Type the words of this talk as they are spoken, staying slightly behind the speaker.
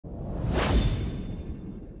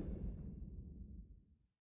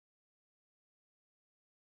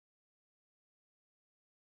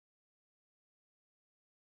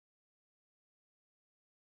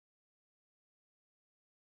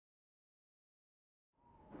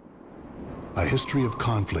A history of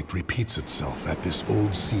conflict repeats itself at this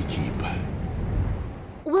old sea keep.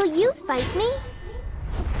 Will you fight me?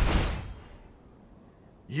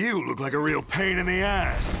 You look like a real pain in the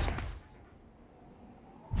ass.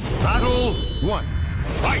 Battle 1.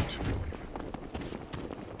 Fight!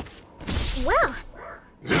 Well.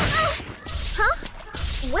 Huh?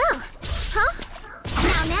 Well. Huh?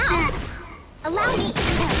 Now. Allow me.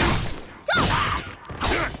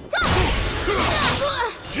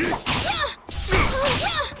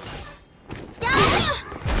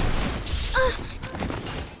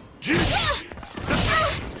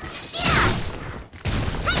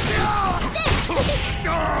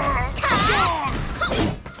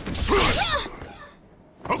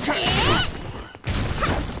 Okay.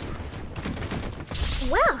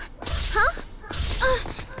 Well, huh?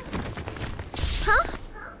 Huh?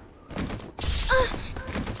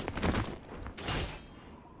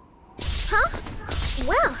 Huh?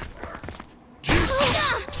 Well.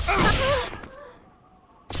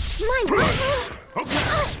 My word. Okay.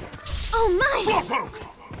 Oh my. Slowpoke.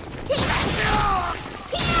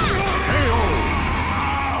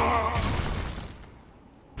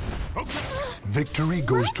 Victory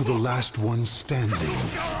goes to the last one standing.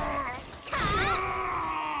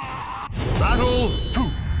 Battle 2.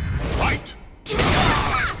 Fight!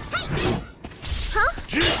 Huh?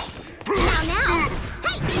 Now.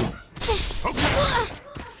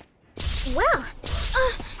 Well.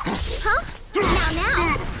 Huh?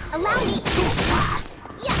 Now. Allow me.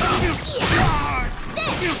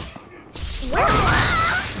 Well.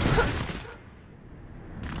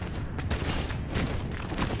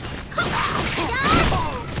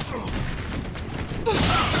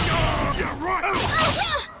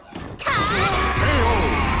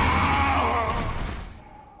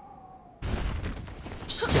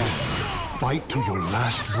 Fight to your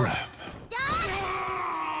last breath.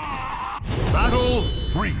 Battle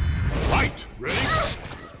 3. Fight! Ready?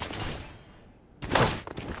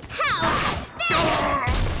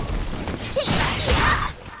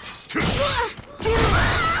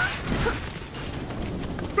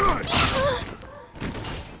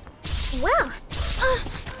 Well.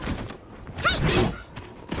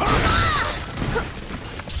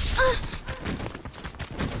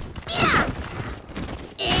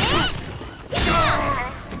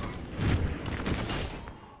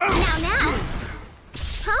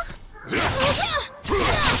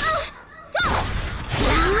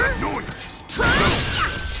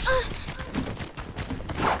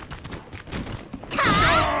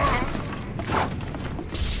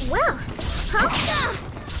 Well, huh?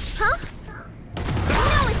 Huh?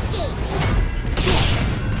 No escape!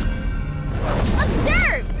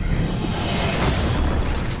 Observe!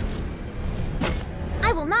 I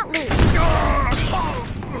will not lose.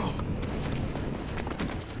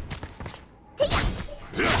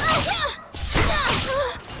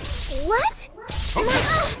 What?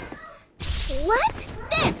 What?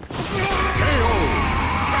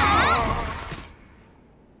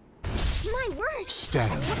 My word!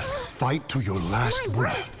 Stand. Fight to your last My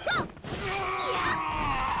breath. word.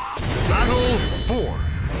 Battle 4.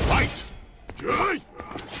 Fight!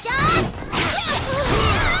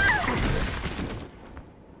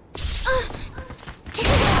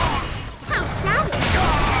 How savage!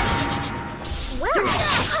 Well.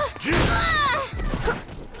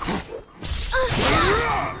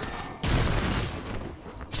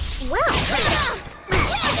 Well.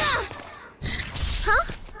 Huh?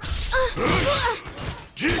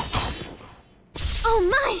 Oh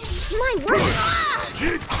my word!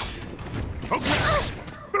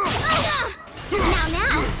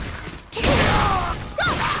 Now.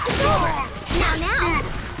 It's over. Now.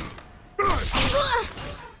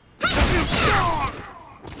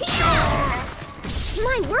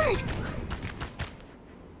 My word!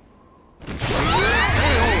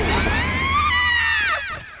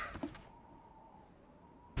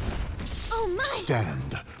 Oh my!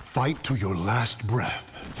 Stand. Fight to your last breath.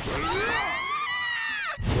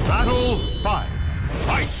 Battle 5.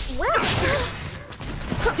 Fight! Well.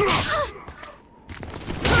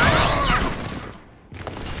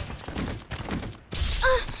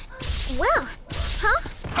 Well. Huh?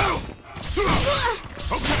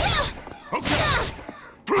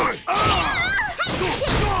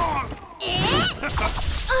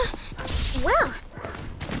 Well.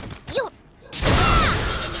 You.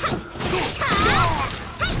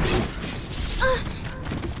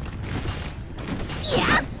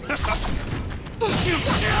 Yeah.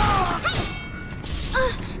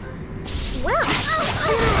 Well.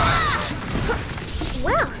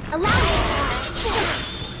 Well, allow me.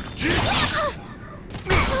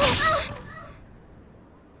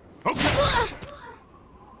 Now.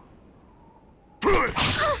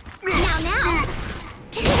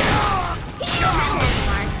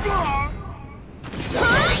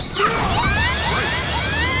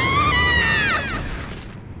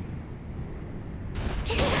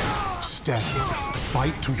 Stand.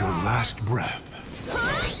 Fight to your last breath.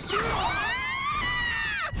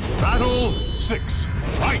 Battle 6.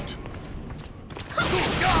 Fight!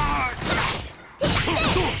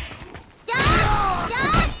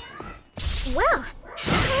 Well.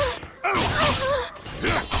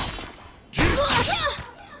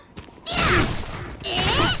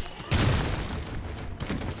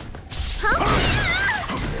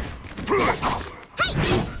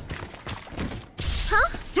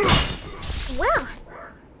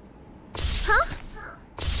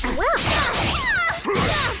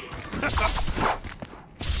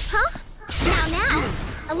 Now.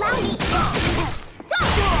 Allow me.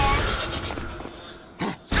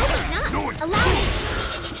 Allow me.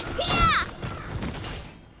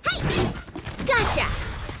 Hey! Gotcha!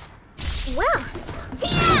 Well,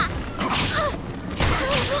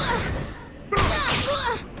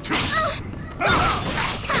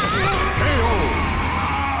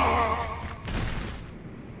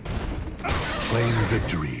 Claim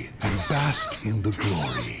victory and bask in the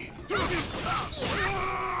glory.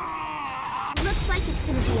 looks like it's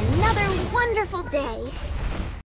gonna be another wonderful day.